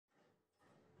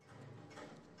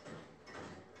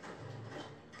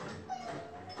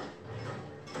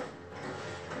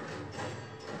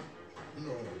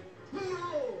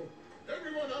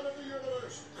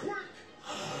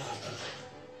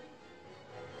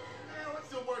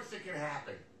make it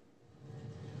happen.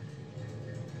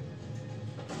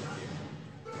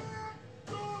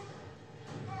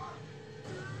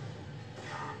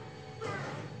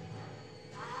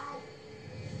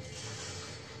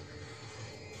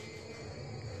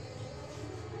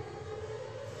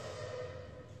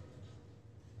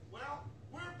 Well,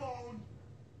 we're boned.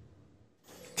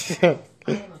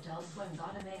 I am Adult Swim's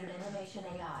automated animation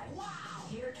AI. Wow.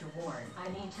 Here to warn,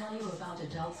 tell you about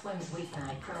Adult Swim's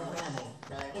weeknight programming.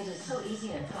 It is so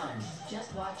easy and fun.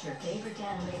 Just watch your favorite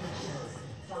animated shows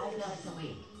 5 nights a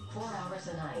week, 4 hours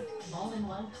a night, all in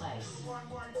one place.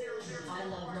 I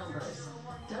love numbers.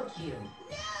 Don't you?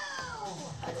 No!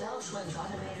 Adult Swim's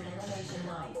automated animation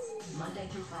nights, Monday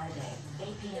through Friday,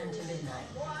 8 p.m. to midnight.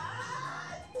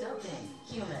 What? Don't think,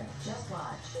 human. Just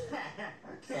watch.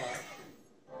 Okay.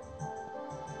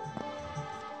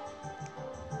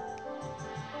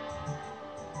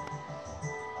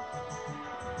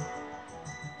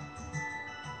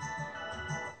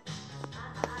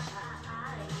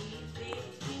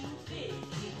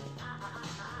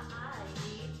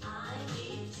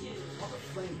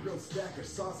 Grilled stacker,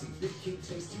 saucy, big king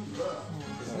taste you love.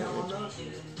 It's now on us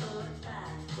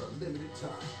for a limited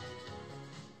time.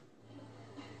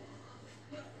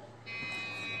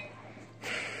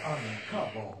 I mean, come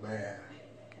on, man.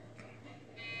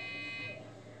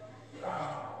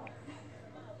 Oh.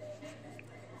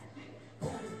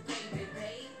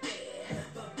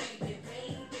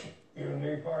 You and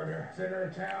me, partner. Center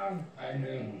of town, I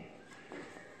knew.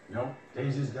 Nope.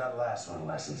 Daisy's got last one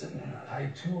lessons at noon. High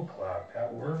 2 o'clock.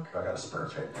 That work? I got a spur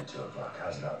trading at 2 o'clock.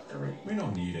 How's about 3? We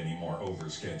don't need any more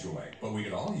overscheduling, but we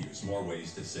could all use more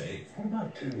ways to save. What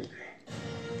about Tuesday?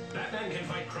 Batman can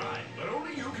fight crime, but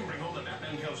only you can bring home the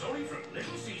Batman calzone from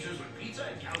Little Caesars with pizza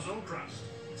and calzone crust.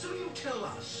 So you tell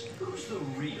us, who's the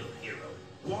real hero?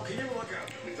 Walk in, walk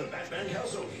out with the Batman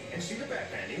calzone and see the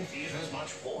Batman in theaters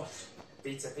March 4th.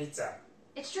 Pizza, pizza.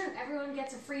 It's true. Everyone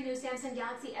gets a free new Samsung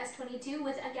Galaxy S22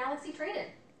 with a Galaxy trade-in.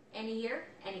 Any year,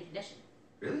 any condition.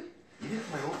 Really? Even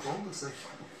if my old phone looks like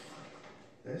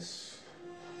this?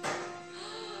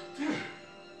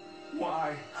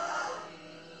 Why?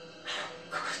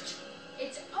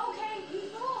 It's okay,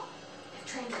 people. I've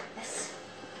trained for this.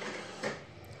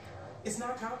 It's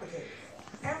not complicated.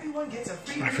 Everyone gets a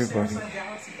free new Everybody. Samsung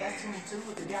Galaxy S22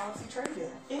 with the Galaxy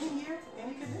trade-in. Any year,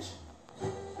 any condition.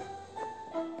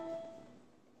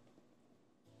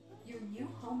 Your new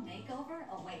home makeover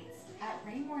awaits at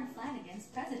Raymore & Flanagan's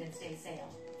President's Day sale.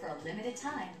 For a limited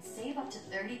time, save up to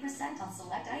 30% on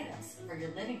select items for your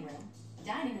living room,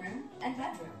 dining room, and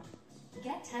bedroom.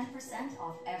 Get 10%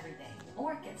 off everything,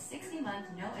 or get 60-month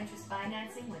no-interest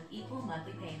financing with equal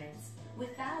monthly payments.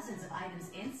 With thousands of items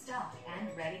in stock and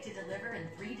ready to deliver in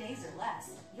 3 days or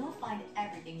less, you'll find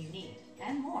everything you need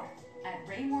and more at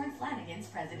Raymore & Flanagan's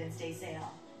President's Day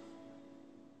sale.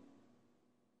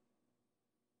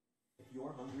 If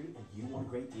you're hungry and you want a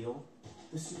great deal,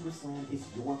 the Super Slam is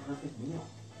your perfect meal.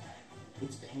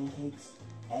 It's pancakes,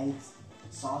 eggs,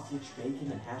 sausage,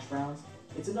 bacon, and hash browns.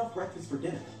 It's enough breakfast for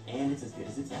dinner, and it's as good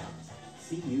as it sounds.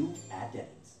 See you at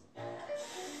Denny's.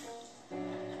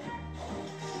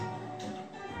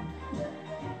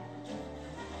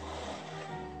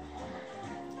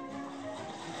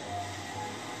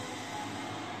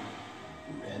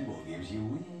 Red Bull gives you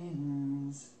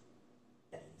wings.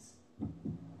 Denny's.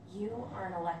 You are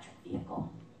an electric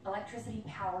vehicle. Electricity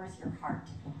powers your heart.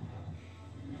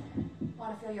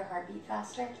 Want to feel your heartbeat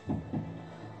faster?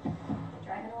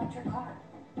 Drive an electric car,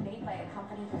 made by a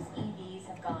company whose EVs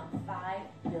have gone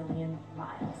 5 billion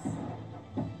miles.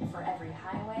 For every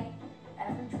highway,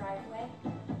 every driveway,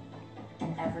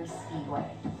 and every speedway.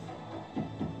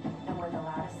 And where the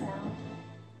loudest sound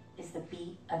is the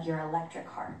beat of your electric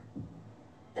heart.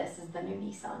 This is the new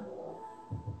Nissan.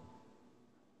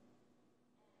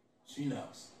 She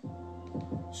knows.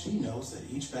 She knows that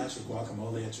each batch of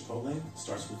guacamole at Chipotle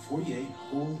starts with 48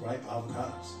 whole, ripe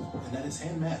avocados, and that it's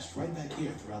hand-mashed right back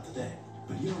here throughout the day.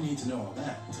 But you don't need to know all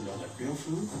that to know that real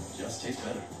food just tastes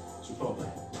better. Chipotle,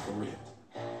 for real.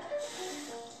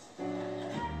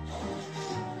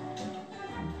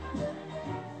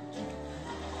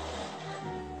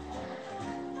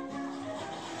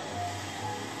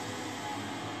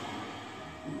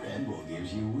 Red Bull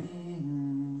gives you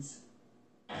wings.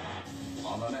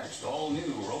 On the next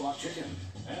all-new Robot Chicken.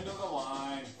 End of the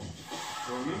line.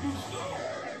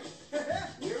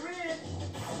 We're in.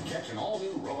 Catch an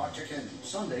all-new Robot Chicken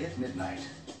Sunday at midnight.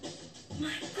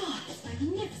 My God, it's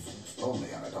magnificent.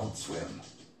 Only on Adult Swim.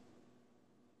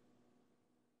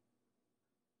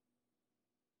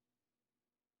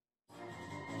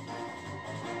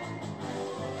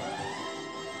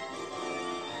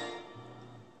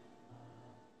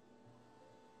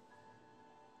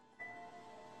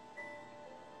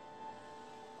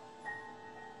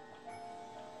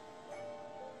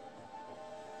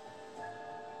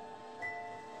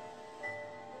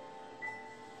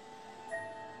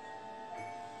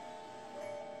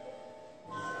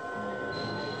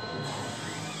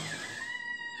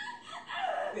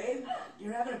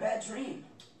 You're having a bad dream.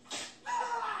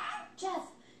 Jeff,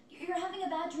 you're having a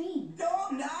bad dream. No,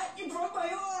 I'm not. You broke my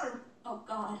arm. Oh,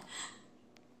 God.